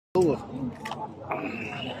动物。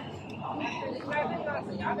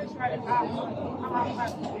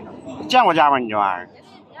见过价吗？你这玩意儿？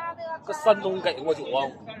搁山东给过9万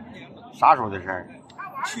5。啥时候的事儿？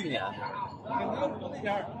去年。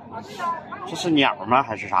这是鸟吗？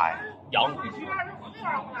还是啥呀？羊。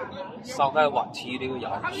商代晚期这个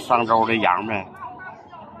羊。商周的羊呗。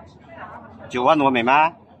9万多没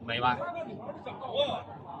卖？没卖。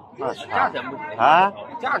我操！价钱不行啊？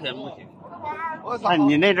价钱不行。那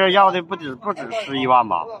你那阵要的不止11万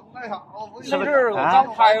吧？那阵儿我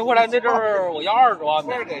刚拍回来，那阵儿我要20万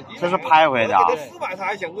呢。这是拍回的啊？400他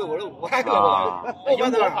还嫌贵，我这500多。啊，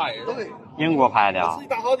英国拍的。英国拍的啊。自己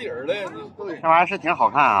打好底儿了，对。这玩意儿是挺好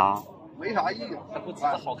看啊。没啥意思，它不只是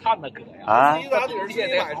好看的哥呀。啊。自己打底儿现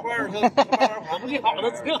在买串儿，它东西好，它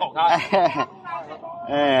指定好看。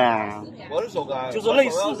哎呀，我是手干，就是类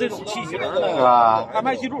似这种器型的，是吧？拍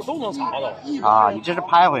卖记录都能查到。啊，你这是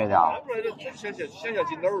拍回的啊？像小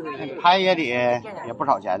金豆似的。拍也得也不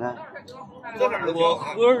少钱呢。我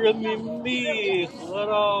合人民币合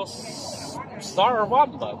到12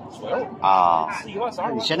万吧左右。啊，11万12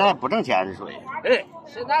万。你现在不挣钱是属于？对，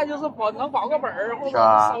现在就是能保个本儿，或者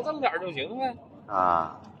少挣点就行呗。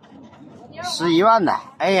啊，11万的，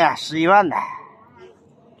哎呀，11万的，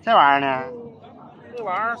这玩意儿呢？这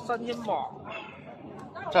玩意儿3800。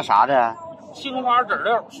这啥的？青花籽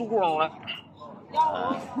料，塑工的。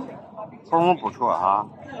工不错啊。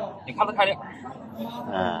你看它开脸。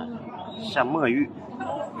像墨玉。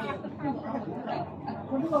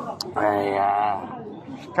哎呀，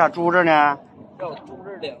这珠子呢？要珠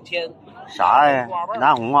子2000。啥呀？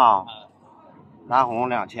南红啊？南红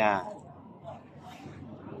2000。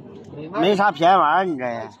没啥便宜玩意儿，你这。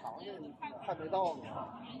还没到呢。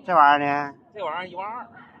这玩意儿呢？这玩意儿1万2。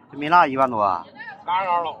这蜜蜡1万多。嘎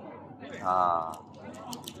嘎老。啊。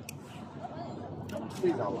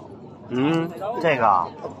非常老。这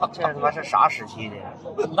个，这他妈是啥时期的？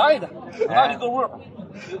古代的购物。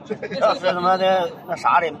这是他妈的那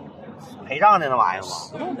啥的，陪葬的那玩意儿吗？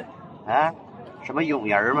实用的。哎，什么俑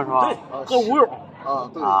人吗？是吧？对，歌舞俑。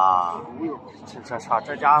啊，对啊，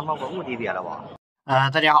这家伙文物级别了吧？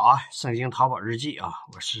大家好啊，盛京淘宝日记啊，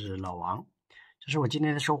我是老王，这是我今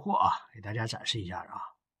天的收获啊，给大家展示一下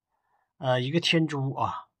啊。一个天珠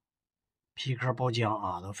啊，皮壳包浆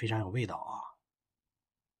啊，都非常有味道啊。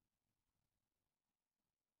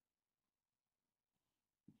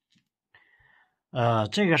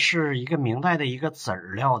这个是一个明代的一个籽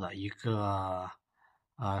儿料的一个，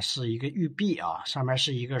是一个玉璧啊，上面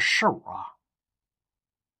是一个兽啊。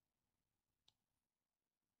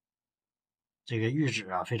这个玉质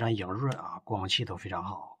啊非常莹润啊，光气都非常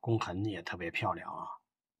好，工痕也特别漂亮啊。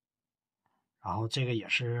然后这个也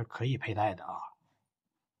是可以佩戴的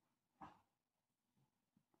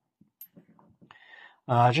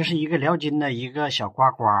啊。这是一个辽金的一个小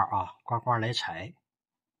刮刮啊，刮刮来财。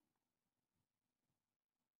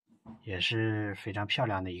也是非常漂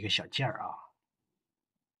亮的一个小件儿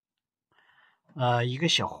啊，一个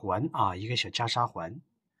小环啊，一个小袈裟环，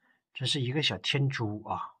这是一个小天珠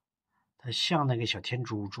啊，它像那个小天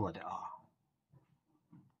珠做的啊，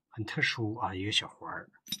很特殊啊，一个小环儿。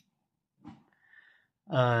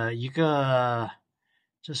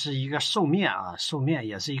这是一个兽面啊，兽面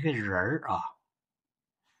也是一个人儿啊，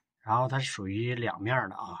然后它是属于两面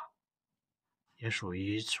的啊，也属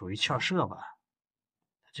于翘色吧。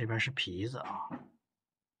这边是皮子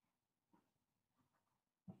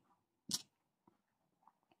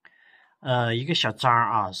啊，一个小章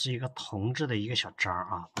啊，是一个铜制的一个小章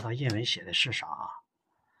啊，不知道印文写的是啥啊，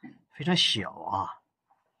非常小啊，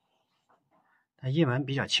但印文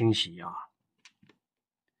比较清晰啊。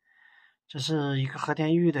这是一个和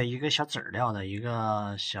田玉的一个小籽料的一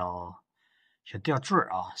个小吊坠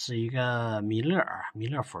啊，是一个弥勒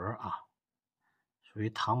佛啊，属于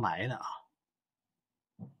唐白的啊。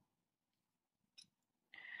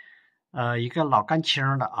一个老干青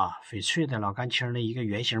的啊，翡翠的老干青的一个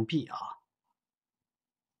圆形璧啊，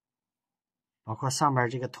包括上面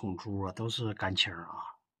这个筒珠啊，都是干青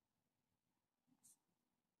啊。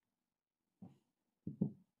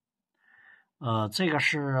这个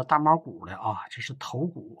是大毛骨的啊，这是头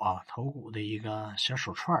骨啊，头骨的一个小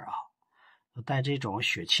手串啊，带这种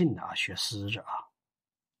血沁的啊，血丝子啊。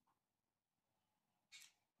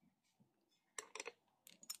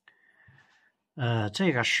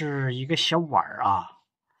这个是一个小碗啊，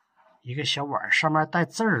一个小碗上面带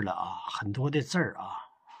字儿了啊，很多的字儿啊，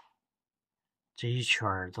这一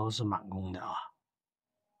圈都是满工的啊，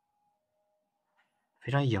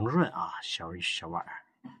非常莹润啊，小碗。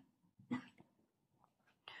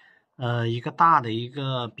一个大的一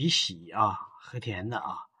个比喜啊，和田的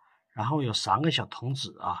啊，然后有3个小童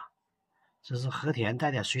子啊，这是和田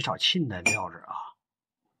带点水草沁的料子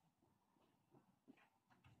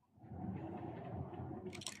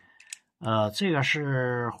啊。这个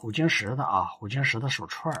是虎晶石的啊，虎晶石的手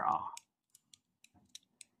串啊。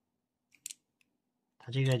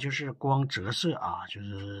它这个就是光折射啊，就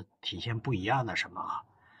是体现不一样的什么啊。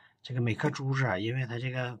这个每颗珠子啊，因为它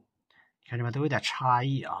这个看见没，都有点差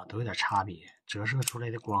异啊，都有点差别，折射出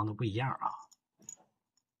来的光都不一样啊，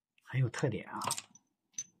很有特点啊。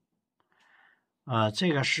这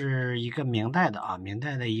个是一个明代的啊，明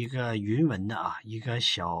代的一个云纹的啊，一个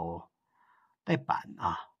小带板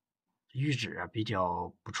啊，玉质啊比较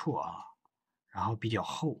不错啊，然后比较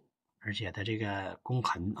厚，而且它这个工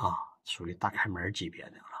痕啊，属于大开门级别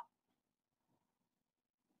的了。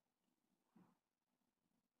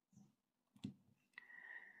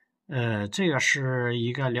这个是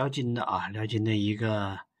一个辽金的啊，辽金的一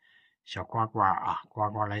个小刮刮啊，刮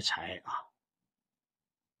刮来财啊。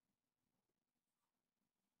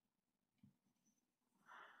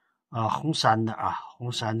红山的啊，红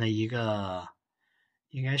山的一个，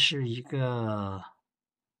应该是一个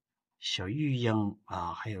小玉鹰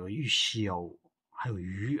啊，还有玉箫，还有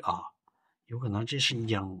鱼啊，有可能这是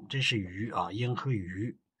鹰，这是鱼啊，鹰和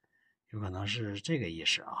鱼，有可能是这个意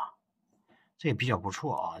思啊。这个比较不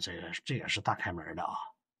错啊，这个是大开门的啊，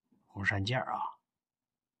红山件啊，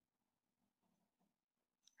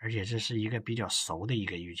而且这是一个比较熟的一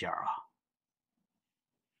个玉件啊。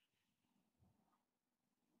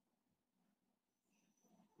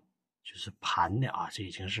就是盘的啊，这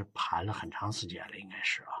已经是盘了很长时间了，应该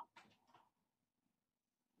是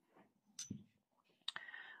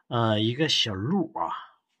啊。一个小鹿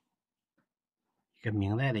啊，一个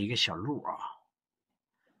明代的一个小鹿啊，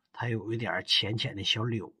它有一点浅浅的小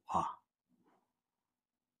柳啊，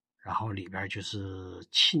然后里边就是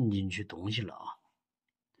沁进去东西了啊。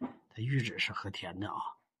它玉质是和田的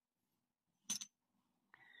啊。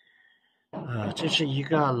这是一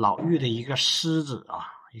个老玉的一个狮子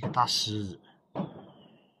啊，一个大狮子，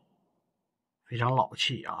非常老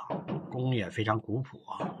气啊，工也非常古朴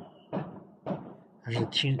啊，但是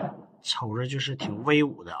瞅着就是挺威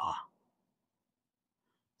武的啊。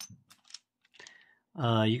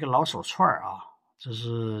一个老手串啊，这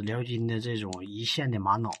是辽金的这种一线的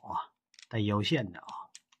玛瑙啊，带腰线的啊。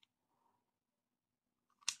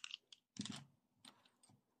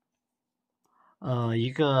一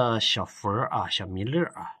个小佛啊，小弥勒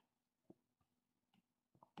啊，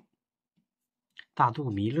大肚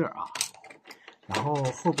弥勒啊，然后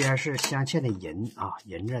后边是镶嵌的银啊，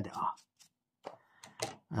银着的啊。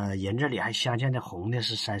银这里还镶嵌的红的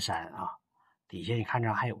是33啊，底下你看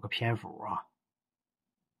着还有个篇幅啊，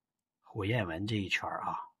火焰纹这一圈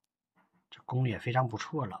啊，这工也非常不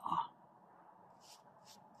错了啊。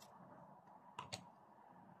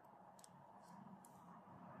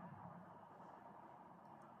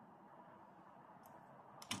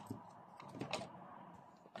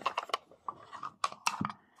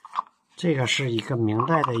这个是一个明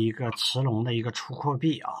代的一个瓷龙的一个出阔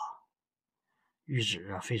壁啊，玉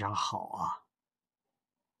质非常好啊，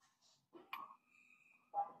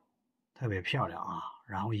特别漂亮啊，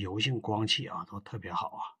然后油性光气啊都特别好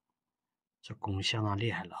啊，这工相当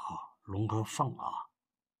厉害了啊，龙和凤啊。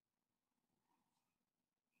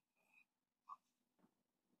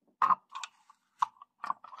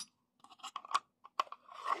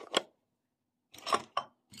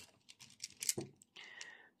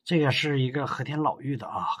这个是一个和田老玉的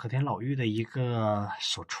啊，和田老玉的一个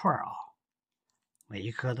手串啊，每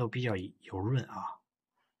一颗都比较油润啊，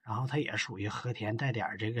然后它也属于和田带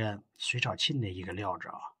点这个水草沁的一个料子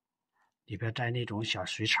啊，里边带那种小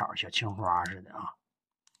水草、小青花似的啊。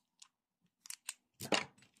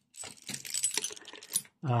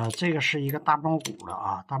这个是一个大猫骨的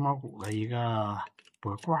啊，大猫骨的一个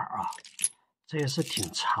脖挂啊，这个是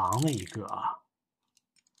挺长的一个啊，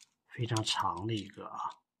非常长的一个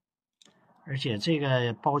啊。而且这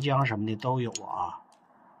个包浆什么的都有啊，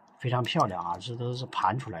非常漂亮啊，这都是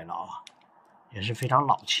盘出来了啊，也是非常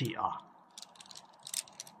老气啊。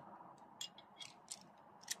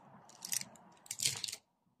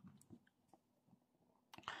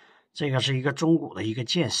这个是一个中古的一个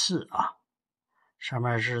剑饰啊，上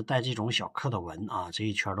面是带这种小蝌蚪纹啊，这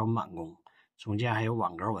一圈都满工，中间还有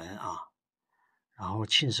网格纹啊，然后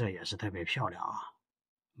沁色也是特别漂亮啊，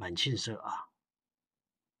满沁色啊。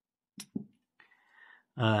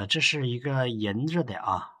这是一个银子的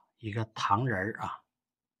啊，一个唐人啊，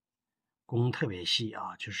工特别细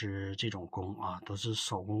啊，就是这种工啊，都是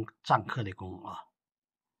手工篆刻的工啊。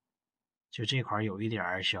就这块有一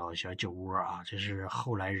点小酒窝啊，这是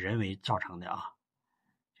后来人为造成的啊，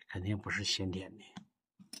肯定不是先天的。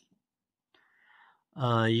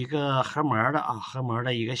一个合模的啊，合模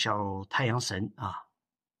的一个小太阳神啊。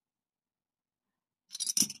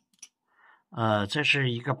这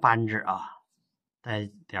是一个扳指啊，带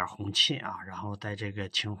点红沁啊，然后带这个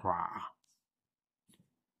青花啊。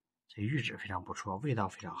这玉质非常不错，味道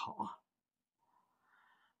非常好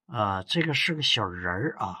啊。这个是个小人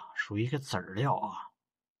儿啊，属于一个籽儿料啊。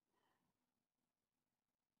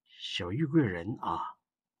小玉贵人啊，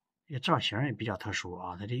这个造型也比较特殊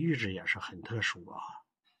啊，它的玉质也是很特殊啊。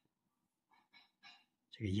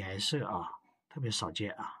这个颜色啊，特别少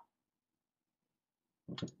见啊。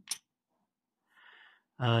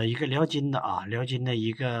一个辽金的啊，辽金的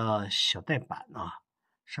一个小带板啊，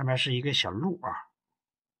上面是一个小鹿啊，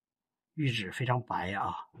玉质非常白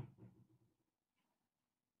啊。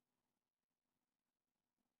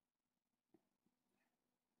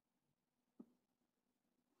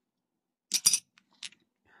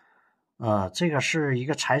这个是一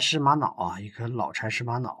个柴丝玛瑙啊，一颗老柴丝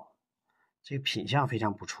玛瑙，这个品相非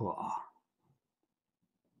常不错啊。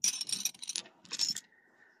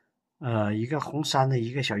一个红山的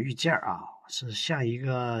一个小玉件啊，是像一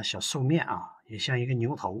个小兽面啊，也像一个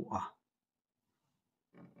牛头啊。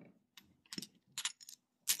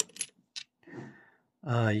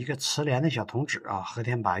一个瓷莲的小铜纸啊，和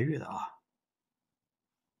田白玉的啊。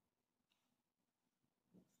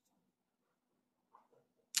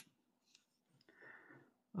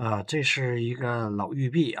这是一个老玉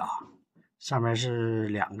璧啊，上面是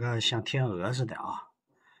两个像天鹅似的啊，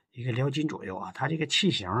一个辽金左右啊。它这个器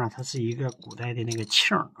型啊，它是一个古代的那个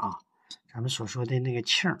磬啊，咱们所说的那个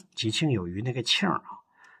磬，吉庆有余那个磬啊，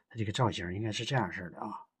它这个造型应该是这样式的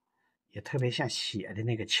啊，也特别像写的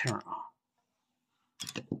那个磬啊。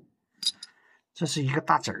这是一个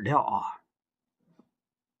大籽料啊，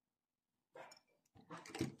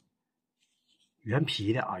原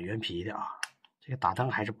皮的啊，原皮的啊。这个打灯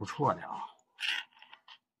还是不错的啊，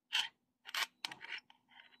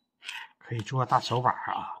可以做大手把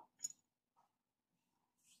啊。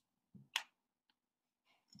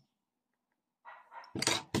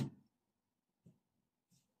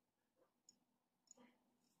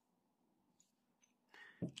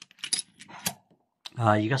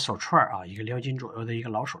一个手串啊，一个辽金左右的一个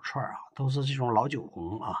老手串啊，都是这种老酒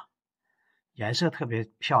红啊，颜色特别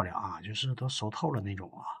漂亮啊，就是都熟透了那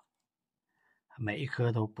种啊，每一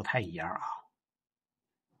颗都不太一样啊。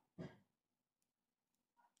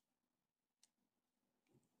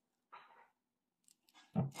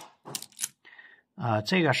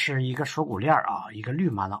这个是一个锁骨链啊，一个绿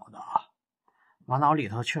玛瑙的啊，玛瑙里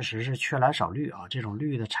头确实是缺蓝少绿啊，这种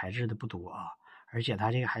绿的材质的不多啊，而且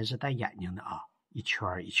它这个还是带眼睛的啊，一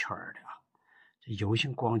圈一圈的啊，这油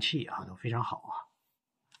性光气啊都非常好啊。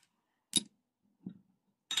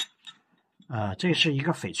这是一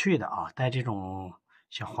个翡翠的啊，带这种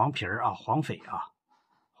小黄皮儿啊，黄翡啊，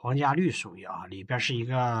皇家绿属于啊，里边是一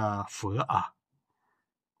个佛啊，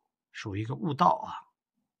属于一个悟道啊，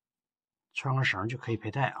穿个绳就可以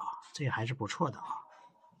佩戴啊，这还是不错的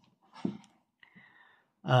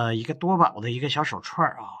啊。一个多宝的一个小手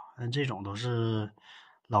串啊，这种都是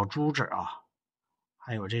老珠子啊，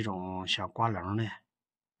还有这种小瓜棱的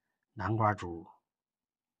南瓜珠，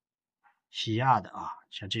西亚的啊，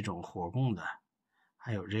像这种火供的，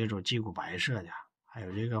还有这种鸡骨白色的，还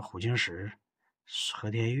有这个虎青石、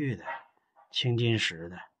和田玉的、青金石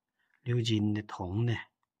的、鎏金的、铜的，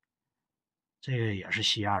这个也是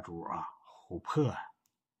西亚珠啊，琥珀，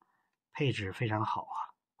配置非常好啊。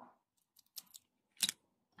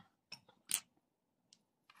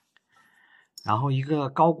然后一个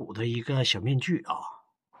高古的一个小面具啊，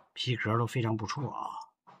皮革都非常不错啊。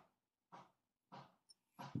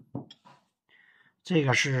这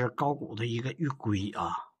个是高古的一个玉龟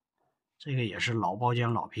啊，这个也是老包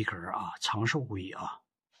浆老皮壳啊，长寿龟啊，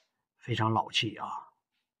非常老气啊。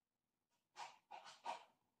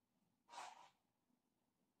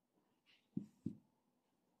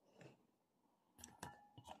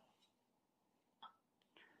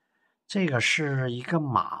这个是一个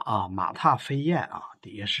马啊，马踏飞燕啊，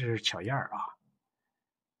底下是巧燕啊，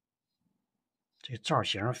这个造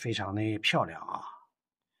型非常的漂亮啊，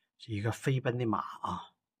是一个飞奔的马啊。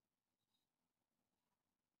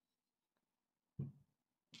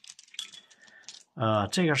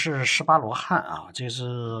这个是18罗汉啊，这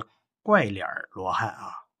是怪脸罗汉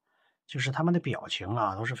啊，就是他们的表情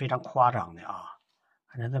啊都是非常夸张的啊，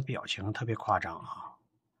看人的表情特别夸张啊，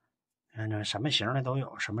看什么型的都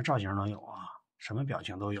有，什么造型都有啊，什么表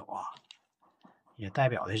情都有啊，也代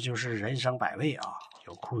表的就是人生百味啊，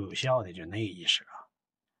有哭有笑的，就那个意思啊。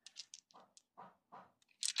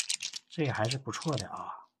这个还是不错的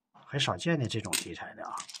啊，很少见的这种题材的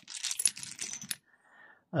啊。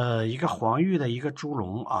一个黄玉的一个猪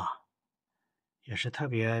笼啊，也是特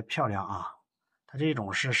别漂亮啊。它这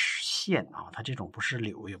种是线啊，它这种不是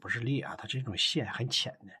柳也不是裂啊，它这种线很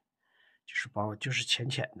浅的，就是浅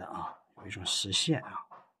浅的啊，有一种实线啊，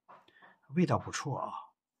味道不错啊，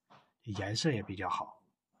颜色也比较好。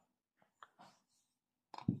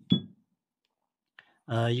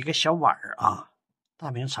一个小碗儿啊，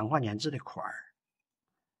大明长化年制的款儿。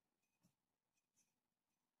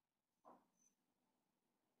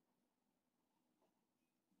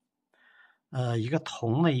一个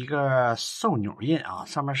铜的一个兽钮印啊，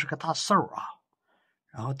上面是个大兽啊，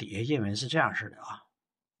然后底下印纹是这样式的啊，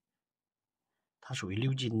它属于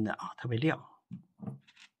鎏金的啊，特别亮。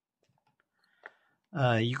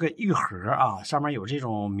一个玉盒啊，上面有这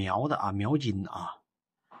种描的啊，描金啊，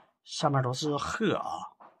上面都是鹤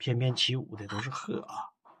啊，翩翩起舞的都是鹤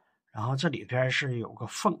啊，然后这里边是有个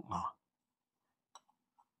凤啊，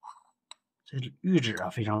这玉质啊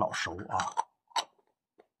非常老熟啊。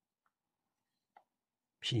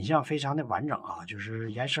品相非常的完整啊，就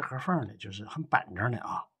是严实合缝的，就是很板正的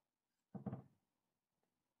啊。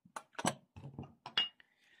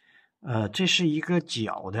这是一个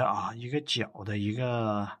角的啊，一个角的一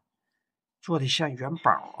个做的像元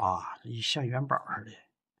宝啊，像元宝似的，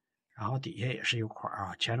然后底下也是有款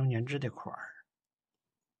啊，乾隆年制的款。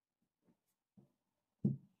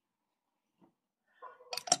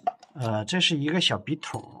这是一个小笔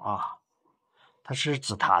筒啊。它是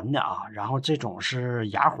紫檀的啊，然后这种是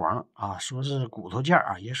牙黄啊，说是骨头件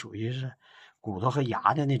啊，也属于是骨头和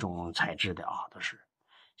牙的那种材质的啊，都是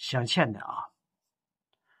镶嵌的啊。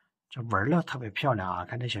这纹了特别漂亮啊，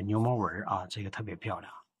看这小牛毛纹啊，这个特别漂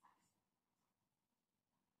亮。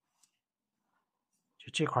就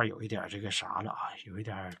这块有一点这个啥了啊，有一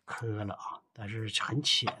点磕了啊，但是很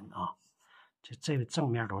浅啊。这个正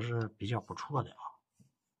面都是比较不错的啊，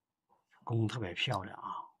工特别漂亮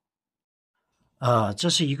啊。这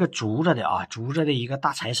是一个竹子的啊，竹子的一个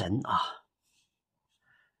大财神啊，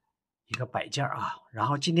一个摆件啊。然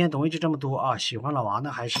后今天东西就这么多啊，喜欢老王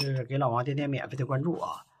的还是给老王点点免费的关注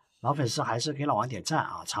啊，老粉丝还是给老王点赞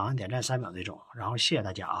啊，长按点赞3秒那种。然后谢谢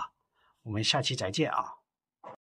大家啊，我们下期再见啊。